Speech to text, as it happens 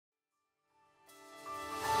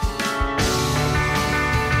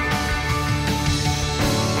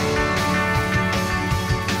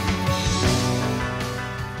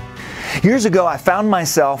Years ago, I found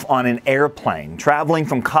myself on an airplane traveling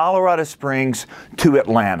from Colorado Springs to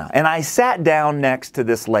Atlanta, and I sat down next to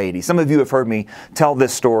this lady. Some of you have heard me tell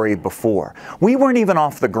this story before. We weren't even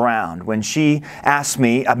off the ground when she asked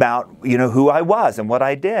me about, who I was and what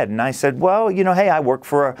I did. And I said, well, hey, I work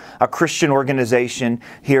for a Christian organization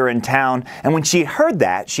here in town. And when she heard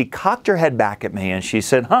that, she cocked her head back at me and she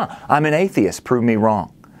said, I'm an atheist. Prove me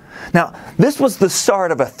wrong. Now, this was the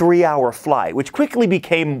start of a 3-hour flight, which quickly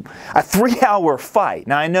became a 3-hour fight.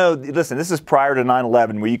 Now, I know, listen, this is prior to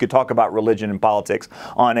 9/11, where you could talk about religion and politics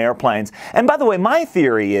on airplanes. And by the way, my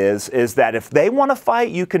theory is that if they want to fight,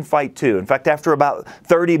 you can fight too. In fact, after about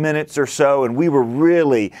 30 minutes or so, and we were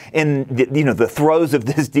really in the throes of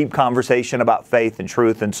this deep conversation about faith and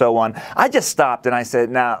truth and so on, I just stopped and I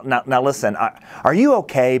said, now listen, are you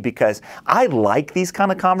okay? Because I like these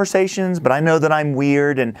kind of conversations, but I know that I'm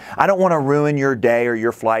weird and I don't want to ruin your day or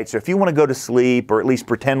your flight. So if you want to go to sleep or at least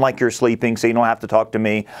pretend like you're sleeping so you don't have to talk to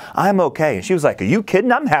me, I'm okay. And she was like, are you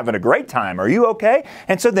kidding? I'm having a great time. Are you okay?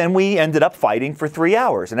 And so then we ended up fighting for 3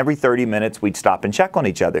 hours. And every 30 minutes we'd stop and check on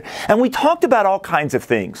each other. And we talked about all kinds of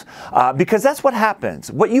things because that's what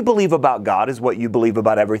happens. What you believe about God is what you believe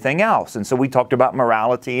about everything else. And so we talked about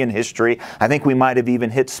morality and history. I think we might have even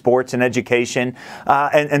hit sports and education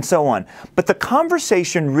and so on. But the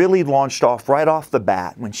conversation really launched off right off the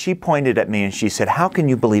bat when she pointed at me and she said, how can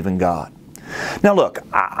you believe in God? Now look,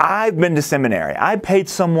 I've been to seminary. I paid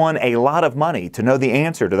someone a lot of money to know the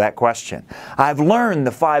answer to that question. I've learned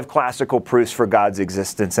the 5 classical proofs for God's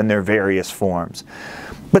existence and their various forms.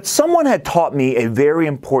 But someone had taught me a very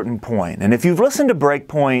important point. And if you've listened to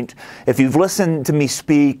Breakpoint, if you've listened to me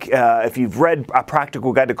speak, if you've read A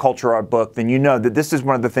Practical Guide to Culture, our book, then you know that this is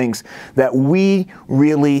one of the things that we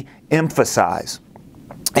really emphasize.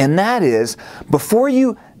 And that is, before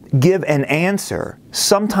you give an answer,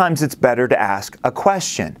 sometimes it's better to ask a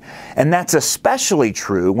question. And that's especially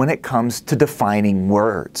true when it comes to defining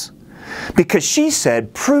words. Because she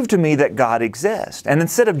said, prove to me that God exists. And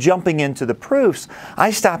instead of jumping into the proofs,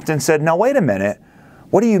 I stopped and said, now wait a minute,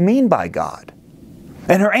 what do you mean by God?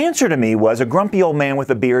 And her answer to me was a grumpy old man with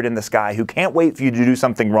a beard in the sky who can't wait for you to do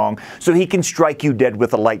something wrong so he can strike you dead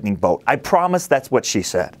with a lightning bolt. I promise that's what she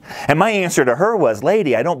said. And my answer to her was,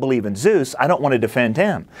 lady, I don't believe in Zeus. I don't want to defend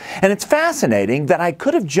him. And it's fascinating that I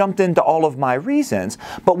could have jumped into all of my reasons,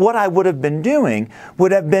 but what I would have been doing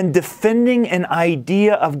would have been defending an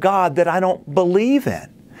idea of God that I don't believe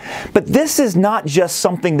in. But this is not just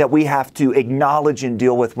something that we have to acknowledge and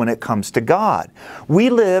deal with when it comes to God. We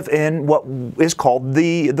live in what is called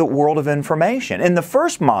the world of information. In the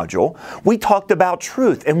first module, we talked about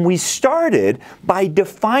truth, and we started by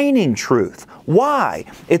defining truth. Why?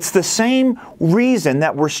 It's the same reason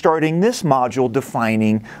that we're starting this module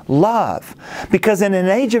defining love. Because in an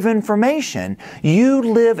age of information, you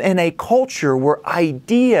live in a culture where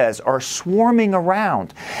ideas are swarming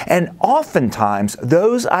around. And oftentimes,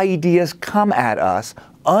 those ideas come at us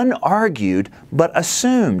unargued but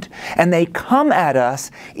assumed. And they come at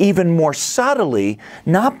us even more subtly,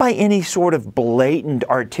 not by any sort of blatant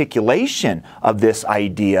articulation of this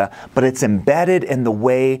idea, but it's embedded in the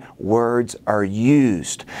way words are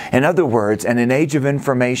used. In other words, in an age of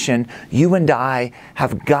information, you and I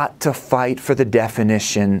have got to fight for the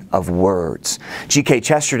definition of words. G.K.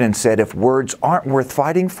 Chesterton said, if words aren't worth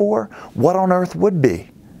fighting for, what on earth would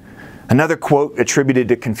be? Another quote attributed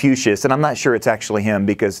to Confucius, and I'm not sure it's actually him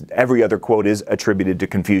because every other quote is attributed to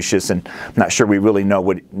Confucius, and I'm not sure we really know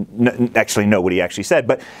what he actually said,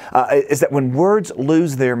 but is that when words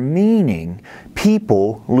lose their meaning,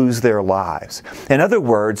 people lose their lives. In other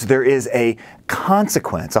words, there is a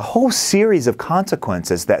consequence, a whole series of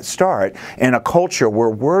consequences that start in a culture where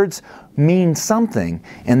words mean something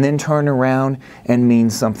and then turn around and mean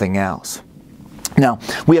something else. Now,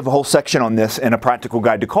 we have a whole section on this in A Practical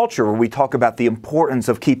Guide to Culture where we talk about the importance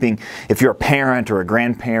of keeping, if you're a parent or a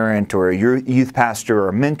grandparent or a youth pastor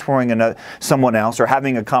or mentoring someone else or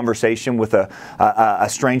having a conversation with a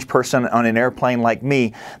strange person on an airplane like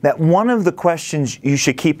me, that one of the questions you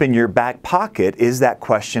should keep in your back pocket is that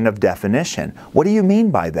question of definition. What do you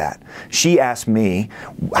mean by that? She asked me,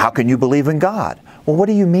 how can you believe in God? Well, what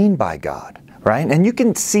do you mean by God? Right? And you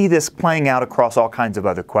can see this playing out across all kinds of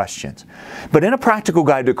other questions. But in A Practical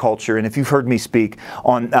Guide to Culture, and if you've heard me speak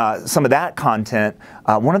on some of that content,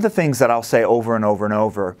 one of the things that I'll say over and over and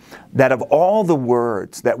over, that of all the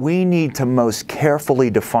words that we need to most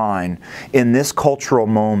carefully define in this cultural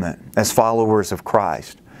moment as followers of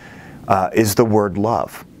Christ, is the word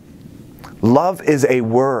love. Love is a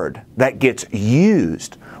word that gets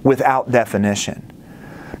used without definition.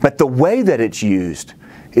 But the way that it's used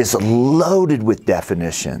is loaded with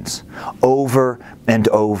definitions over and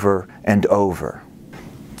over and over.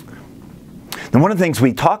 And one of the things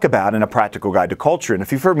we talk about in A Practical Guide to Culture, and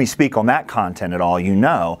if you've heard me speak on that content at all, you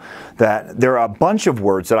know that there are a bunch of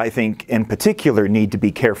words that I think in particular need to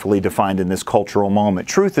be carefully defined in this cultural moment.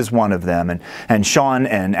 Truth is one of them, and Sean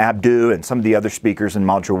and Abdu and some of the other speakers in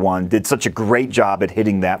Module 1 did such a great job at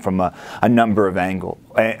hitting that from a number of angles.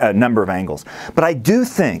 But I do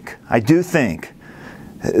think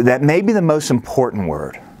that maybe the most important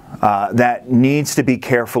word that needs to be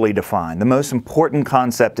carefully defined, the most important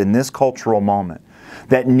concept in this cultural moment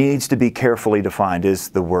that needs to be carefully defined is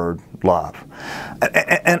the word love.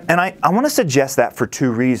 And I want to suggest that for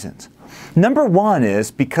two reasons. Number one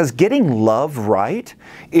is because getting love right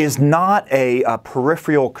is not a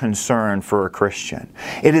peripheral concern for a Christian.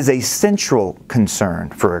 It is a central concern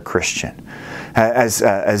for a Christian.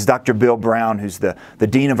 As Dr. Bill Brown, who's the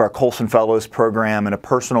Dean of our Colson Fellows program and a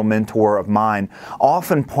personal mentor of mine,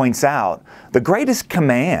 often points out, the greatest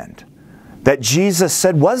command that Jesus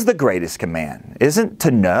said was the greatest command isn't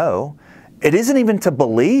to know, it isn't even to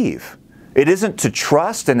believe, it isn't to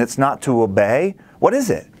trust, and it's not to obey. What is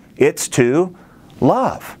it? It's to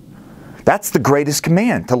love. That's the greatest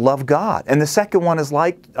command, to love God. And the second one is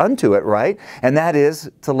like unto it, right? And that is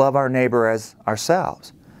to love our neighbor as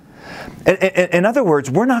ourselves. In other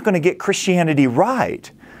words, we're not going to get Christianity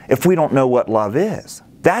right if we don't know what love is.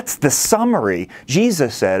 That's the summary,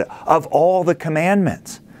 Jesus said, of all the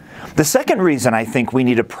commandments. The second reason I think we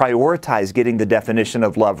need to prioritize getting the definition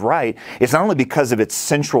of love right is not only because of its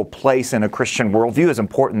central place in a Christian worldview, as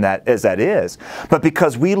important as that is, but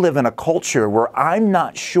because we live in a culture where I'm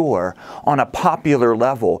not sure on a popular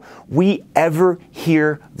level we ever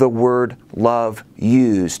hear the word love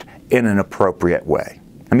used in an appropriate way.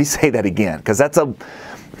 Let me say that again, because that's a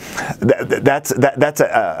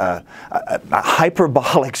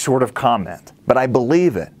hyperbolic sort of comment, but I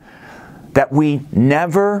believe it, that we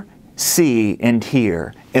never see and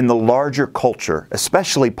hear in the larger culture,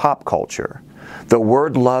 especially pop culture, the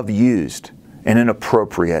word love used in an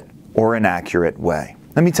appropriate or inaccurate way.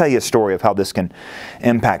 Let me tell you a story of how this can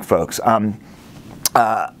impact folks.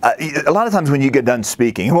 A lot of times when you get done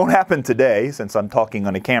speaking, it won't happen today since I'm talking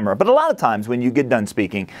on a camera, but a lot of times when you get done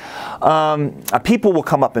speaking, people will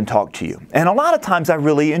come up and talk to you. And a lot of times I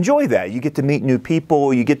really enjoy that. You get to meet new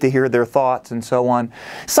people, you get to hear their thoughts and so on.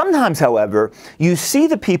 Sometimes, however, you see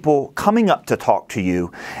the people coming up to talk to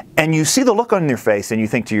you and you see the look on their face and you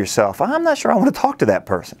think to yourself, I'm not sure I want to talk to that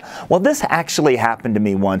person. Well, this actually happened to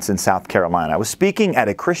me once in South Carolina. I was speaking at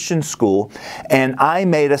a Christian school and I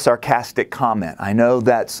made a sarcastic comment. I know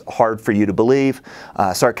that's hard for you to believe.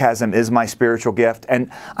 Sarcasm is my spiritual gift.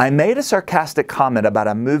 And I made a sarcastic comment about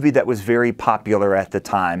a movie that was very popular at the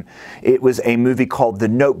time. It was a movie called The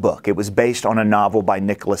Notebook. It was based on a novel by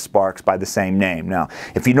Nicholas Sparks by the same name. Now,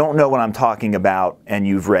 if you don't know what I'm talking about and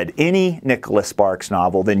you've read any Nicholas Sparks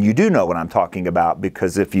novel, then you do know what I'm talking about,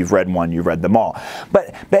 because if you've read one, you've read them all.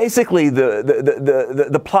 But basically,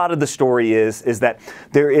 the plot of the story is that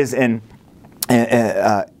there is an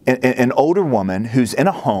older woman who's in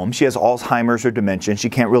a home. She has Alzheimer's or dementia. She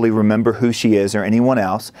can't really remember who she is or anyone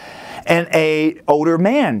else. And an older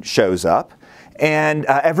man shows up and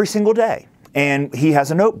every single day. And he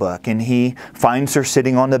has a notebook, and he finds her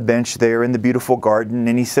sitting on the bench there in the beautiful garden,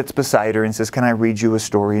 and he sits beside her and says, "Can I read you a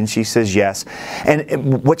story?" And she says yes.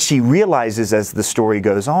 And what she realizes as the story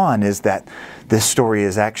goes on is that this story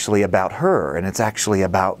is actually about her, and it's actually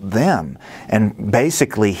about them. And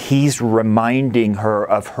basically, he's reminding her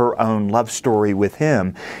of her own love story with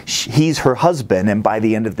him. He's her husband, and by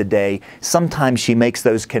the end of the day, sometimes she makes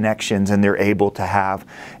those connections, and they're able to have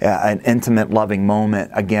an intimate, loving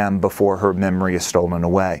moment again before her memory is stolen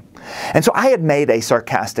away. And so I had made a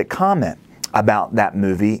sarcastic comment about that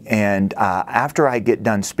movie, and after I get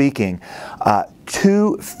done speaking,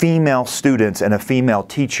 two female students and a female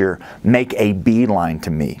teacher make a beeline to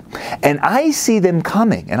me. And I see them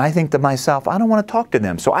coming, and I think to myself, I don't want to talk to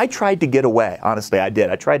them. So I tried to get away. Honestly, I did.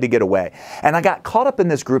 I tried to get away. And I got caught up in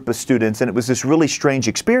this group of students, and it was this really strange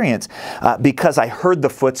experience because I heard the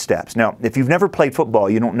footsteps. Now, if you've never played football,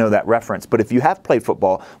 you don't know that reference. But if you have played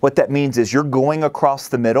football, what that means is you're going across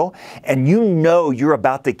the middle, and you know you're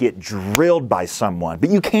about to get drilled by someone, but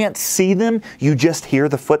you can't see them. You just hear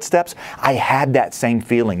the footsteps. I had that same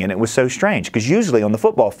feeling, and it was so strange because usually on the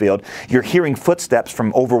football field you're hearing footsteps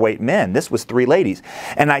from overweight men. This was three ladies,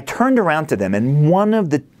 and I turned around to them, and one of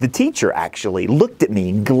the teacher actually looked at me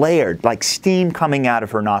and glared like steam coming out of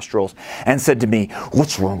her nostrils and said to me,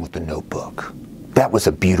 "What's wrong with the Notebook? That was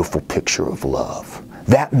a beautiful picture of love.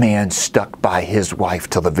 That man stuck by his wife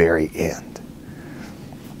till the very end."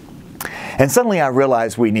 And suddenly I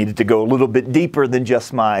realized we needed to go a little bit deeper than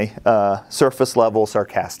just my surface level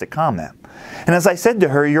sarcastic comment. And as I said to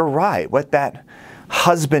her, you're right. What that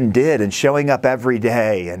husband did and showing up every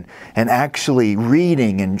day and actually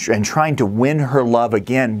reading and trying to win her love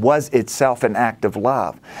again was itself an act of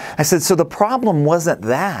love. I said, so the problem wasn't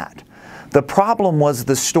that. The problem was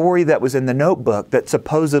the story that was in the notebook that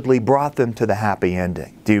supposedly brought them to the happy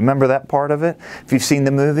ending. Do you remember that part of it? If you've seen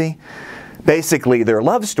the movie? Basically, their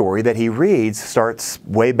love story that he reads starts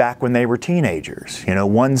way back when they were teenagers. You know,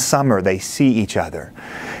 one summer they see each other.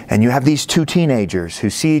 And you have these two teenagers who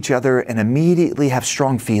see each other and immediately have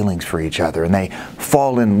strong feelings for each other. And they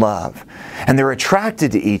fall in love. And they're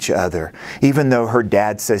attracted to each other, even though her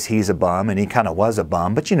dad says he's a bum, and he kind of was a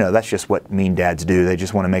bum. But you know, that's just what mean dads do. They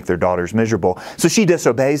just want to make their daughters miserable. So she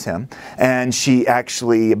disobeys him. And she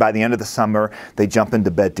actually, by the end of the summer, they jump into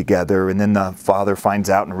bed together. And then the father finds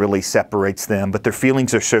out and really separates them. But their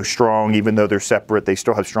feelings are so strong, even though they're separate, they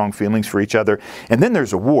still have strong feelings for each other. And then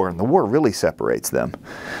there's a war, and the war really separates them.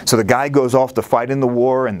 So the guy goes off to fight in the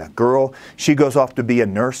war, and the girl, she goes off to be a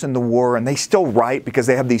nurse in the war. And they still write because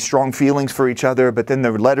they have these strong feelings for each other, but then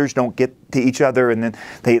their letters don't get to each other, and then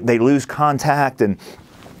they lose contact. And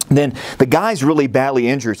then the guy's really badly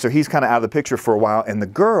injured, so he's kind of out of the picture for a while. And the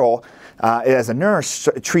girl, as a nurse,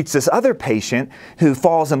 treats this other patient who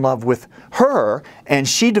falls in love with her, and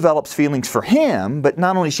she develops feelings for him. But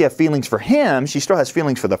not only does she have feelings for him, she still has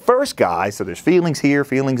feelings for the first guy. So there's feelings here,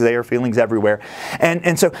 feelings there, feelings everywhere.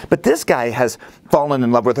 But this guy has fallen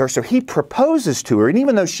in love with her, so he proposes to her. And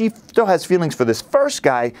even though she still has feelings for this first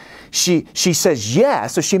guy, she says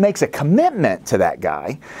yes. So she makes a commitment to that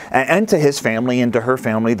guy and to his family and to her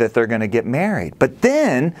family that they're going to get married. But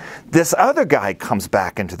then this other guy comes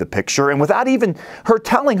back into the picture, and without even her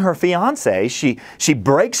telling her fiance, she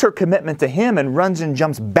breaks her commitment to him and runs and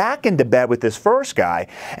jumps back into bed with this first guy,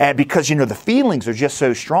 and because, you know, the feelings are just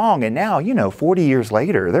so strong. And now, you know, 40 years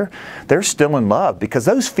later, they're still in love, because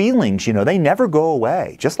those feelings, you know, they never go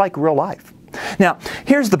away, just like real life. Now,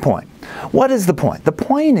 here's the point. What is the point? The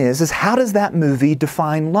point is how does that movie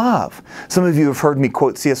define love? Some of you have heard me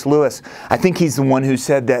quote C.S. Lewis. I think he's the one who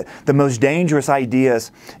said that the most dangerous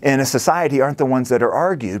ideas in a society aren't the ones that are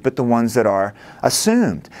argued, but the ones that are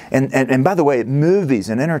assumed. And by the way, movies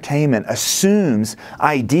and entertainment assumes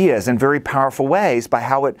ideas in very powerful ways by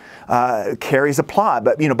how it carries a plot,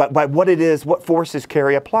 but, you know, by what it is, what forces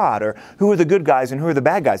carry a plot, or who are the good guys and who are the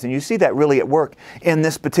bad guys. And you see that really at work in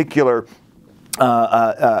this particular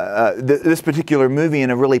this particular movie in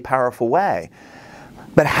a really powerful way.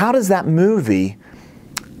 But how does that movie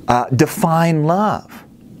define love?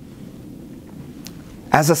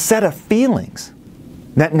 As a set of feelings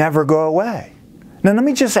that never go away. Now let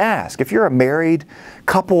me just ask, if you're a married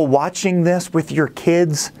couple watching this with your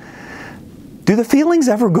kids, do the feelings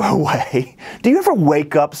ever go away? Do you ever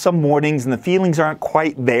wake up some mornings and the feelings aren't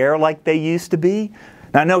quite there like they used to be?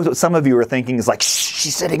 Now, I know what some of you are thinking is like, shh,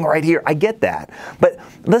 she's sitting right here. I get that. But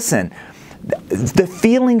listen, the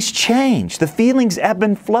feelings change. The feelings ebb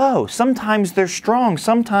and flow. Sometimes they're strong.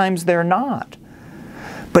 Sometimes they're not.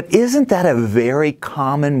 But isn't that a very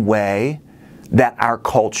common way that our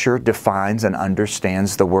culture defines and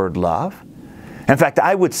understands the word love? In fact,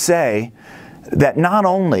 I would say that not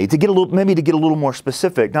only, to get a little more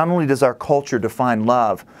specific, not only does our culture define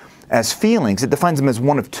love as feelings, it defines them as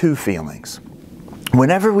one of two feelings.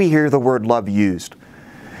 Whenever we hear the word love used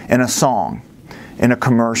in a song, in a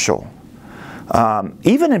commercial,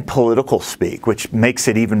 even in political speak, which makes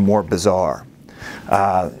it even more bizarre,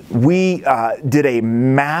 we did a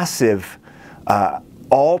massive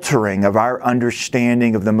altering of our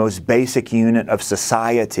understanding of the most basic unit of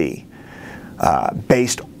society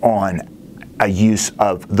based on a use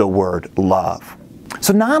of the word love.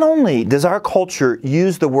 So not only does our culture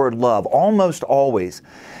use the word love almost always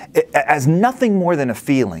as nothing more than a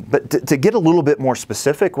feeling, but to get a little bit more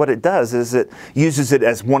specific, what it does is it uses it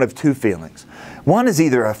as one of two feelings. One is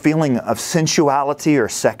either a feeling of sensuality or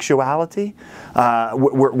sexuality,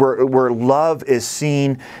 where love is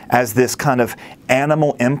seen as this kind of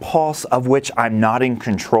animal impulse of which I'm not in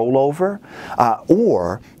control over,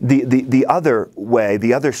 or the other way,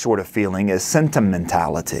 the other sort of feeling is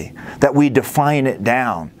sentimentality, that we define it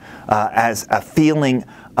down as a feeling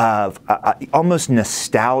of almost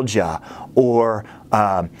nostalgia, or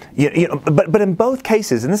but in both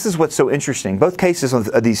cases, and this is what's so interesting, both cases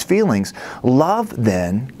of these feelings, love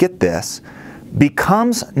then, get this,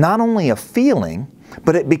 becomes not only a feeling,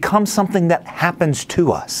 but it becomes something that happens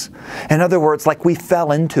to us. In other words, like we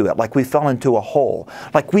fell into it, like we fell into a hole,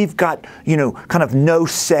 like we've got, you know, kind of no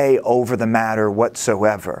say over the matter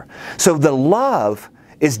whatsoever. So the love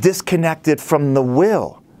is disconnected from the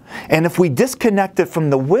will. And if we disconnect it from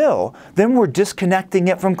the will, then we're disconnecting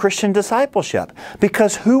it from Christian discipleship.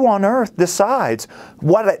 Because who on earth decides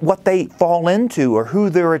what they fall into or who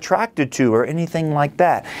they're attracted to or anything like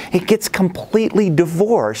that? It gets completely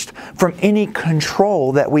divorced from any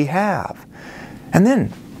control that we have. And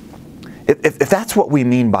then, if that's what we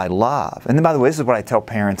mean by love, and then by the way, this is what I tell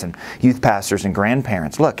parents and youth pastors and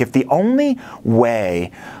grandparents. Look, if the only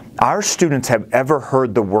way our students have ever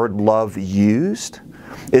heard the word love used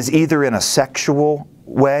is either in a sexual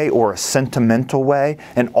way or a sentimental way,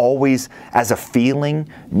 and always as a feeling,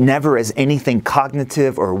 never as anything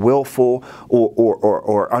cognitive or willful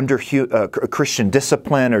or under Christian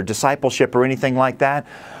discipline or discipleship or anything like that,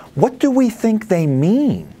 what do we think they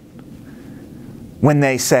mean when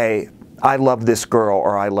they say, I love this girl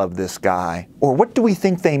or I love this guy? Or what do we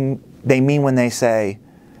think they mean when they say,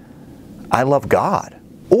 I love God,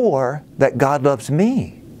 or that God loves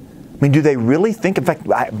me? I mean, do they really think? In fact,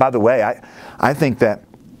 by the way, I think that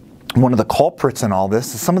one of the culprits in all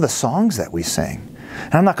this is some of the songs that we sing.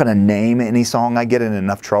 And I'm not going to name any song. I get in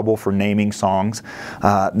enough trouble for naming songs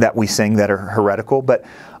that we sing that are heretical. But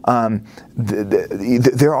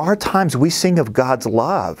there are times we sing of God's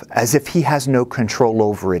love as if He has no control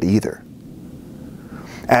over it either.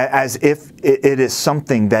 As if it is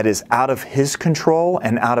something that is out of His control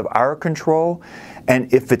and out of our control,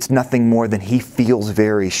 and if it's nothing more than He feels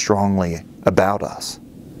very strongly about us.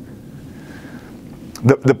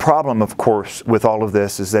 The problem, of course, with all of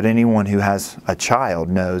this is that anyone who has a child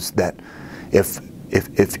knows that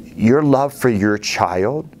if your love for your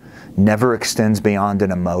child never extends beyond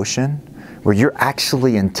an emotion, where you're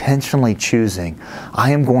actually intentionally choosing, I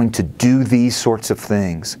am going to do these sorts of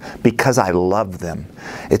things because I love them.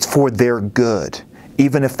 It's for their good,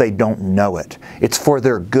 even if they don't know it. It's for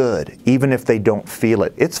their good, even if they don't feel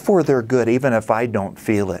it. It's for their good, even if I don't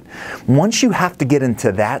feel it. Once you have to get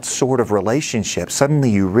into that sort of relationship, suddenly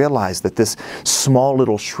you realize that this small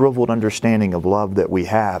little shriveled understanding of love that we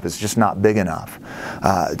have is just not big enough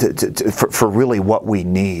for really what we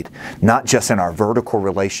need. Not just in our vertical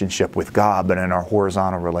relationship with God, but in our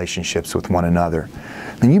horizontal relationships with one another.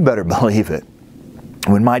 And you better believe it.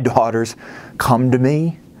 When my daughters come to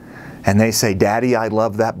me and they say, Daddy, I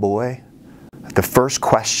love that boy, the first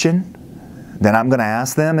question that I'm going to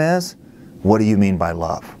ask them is, what do you mean by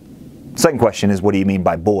love? Second question is, what do you mean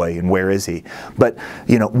by boy and where is he? But,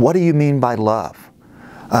 you know, what do you mean by love?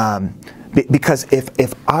 Because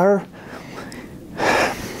if our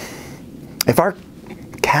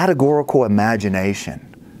categorical imagination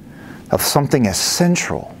of something as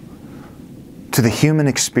central to the human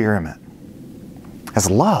experiment as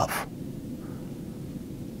love,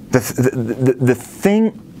 the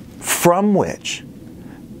thing from which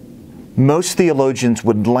most theologians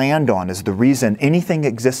would land on is the reason anything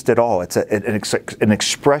exists at all. It's an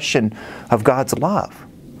expression of God's love.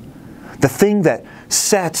 The thing that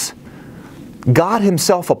sets God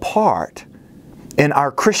Himself apart in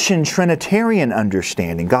our Christian Trinitarian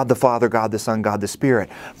understanding, God the Father, God the Son, God the Spirit,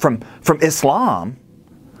 from Islam,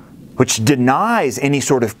 which denies any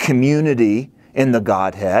sort of community in the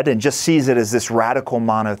Godhead and just sees it as this radical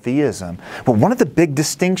monotheism. But one of the big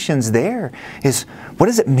distinctions there is, what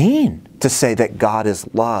does it mean to say that God is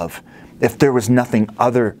love if there was nothing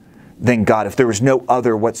other than God, if there was no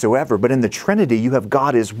other whatsoever? But in the Trinity, you have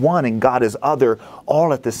God is one and God is other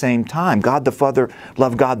all at the same time. God the Father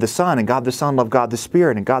loved God the Son, and God the Son loved God the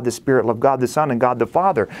Spirit, and God the Spirit loved God the Son and God the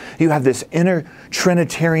Father. You have this inner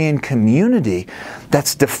Trinitarian community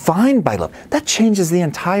that's defined by love. That changes the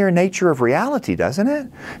entire nature of reality, doesn't it?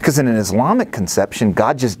 Because in an Islamic conception,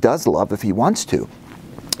 God just does love if He wants to.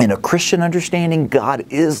 In a Christian understanding, God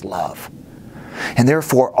is love. And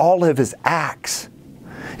therefore, all of His acts,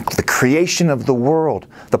 the creation of the world,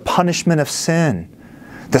 the punishment of sin,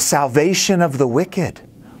 the salvation of the wicked,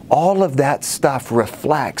 all of that stuff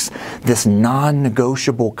reflects this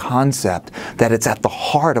non-negotiable concept that it's at the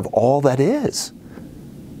heart of all that is.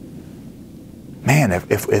 Man,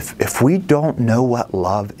 if we don't know what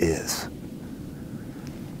love is,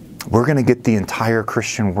 we're going to get the entire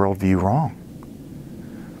Christian worldview wrong.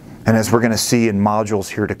 And as we're going to see in modules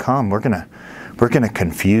here to come, we're going to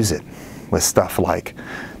confuse it with stuff like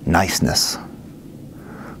niceness.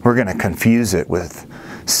 We're going to confuse it with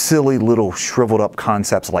silly little shriveled up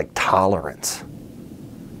concepts like tolerance.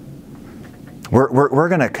 We're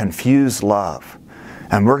going to confuse love,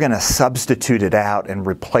 and we're going to substitute it out and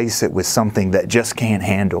replace it with something that just can't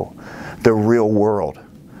handle the real world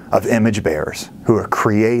of image bearers who are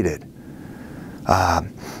created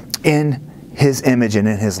in His image and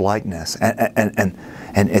in His likeness. And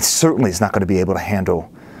it certainly is not going to be able to handle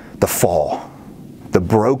the fall, the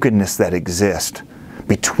brokenness that exists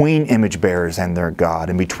between image bearers and their God,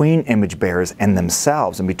 and between image bearers and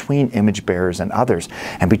themselves, and between image bearers and others,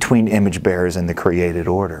 and between image bearers and the created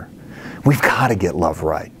order. We've got to get love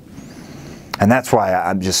right. And that's why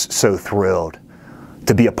I'm just so thrilled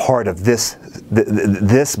to be a part of this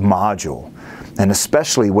module, and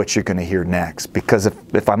especially what you're going to hear next. Because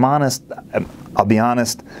if I'm honest, I'll be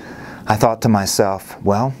honest, I thought to myself,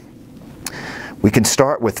 well, we can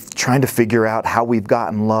start with trying to figure out how we've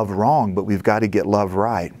gotten love wrong, but we've got to get love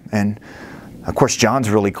right. And of course, John's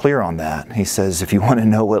really clear on that. He says, if you want to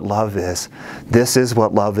know what love is, this is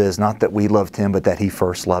what love is, not that we loved him, but that he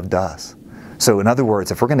first loved us. So in other words,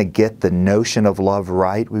 if we're going to get the notion of love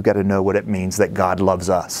right, we've got to know what it means that God loves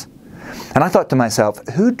us. And I thought to myself,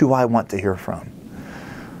 who do I want to hear from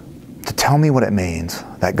to tell me what it means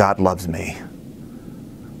that God loves me?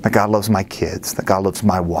 That God loves my kids, that God loves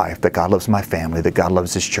my wife, that God loves my family, that God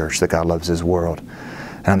loves His church, that God loves His world.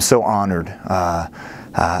 And I'm so honored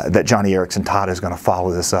that Johnny Erickson Todd is going to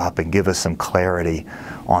follow this up and give us some clarity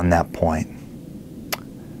on that point.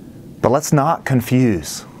 But let's not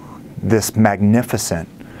confuse this magnificent,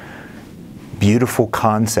 beautiful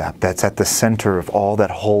concept that's at the center of all that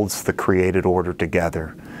holds the created order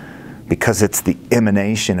together, because it's the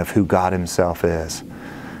emanation of who God Himself is,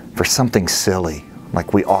 for something silly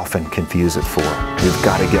like we often confuse it for. We've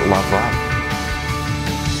got to get love right.